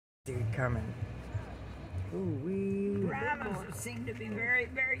Dude coming. Ooh-wee. Brahmas seem to be very,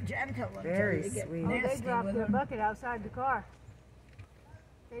 very gentle until Very you get sweet. nasty They dropped with their them. bucket outside the car.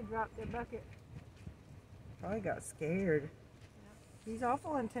 They dropped their bucket. Probably got scared. He's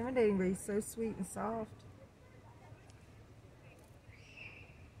awful intimidating, but he's so sweet and soft.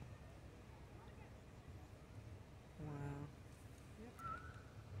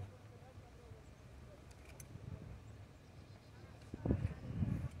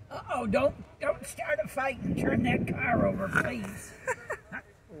 Uh-oh, don't start a fight and turn that car over, please.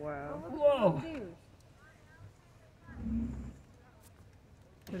 Wow. Whoa.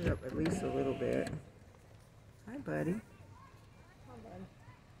 Put it up at least a little bit. Hi, buddy.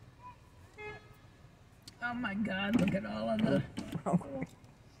 Oh my God, look at all of the... Oh.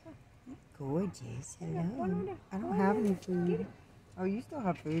 Gorgeous. Hello. I don't have any food. Oh, you still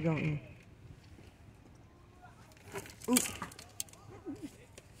have food, don't you? Ooh.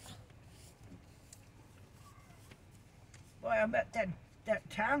 Boy, I bet that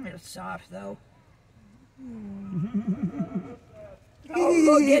tongue is soft, though. Oh,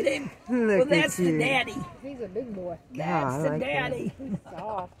 look at him. Well, that's the daddy. He's a big boy. That's the daddy. He's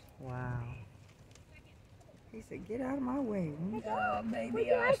soft. Wow. He said, get out of my way. Oh,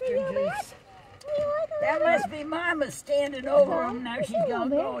 baby ostriches. That must be Mama standing over him. Now she's going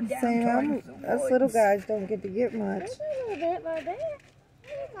to go down towards the Us woods. little guys don't get to get much. It's a little bit right there.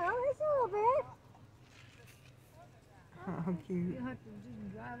 There you go. It's a little bit. How cute. You'll have to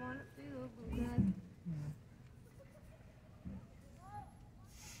just drive on it too.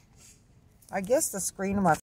 I guess the screen of my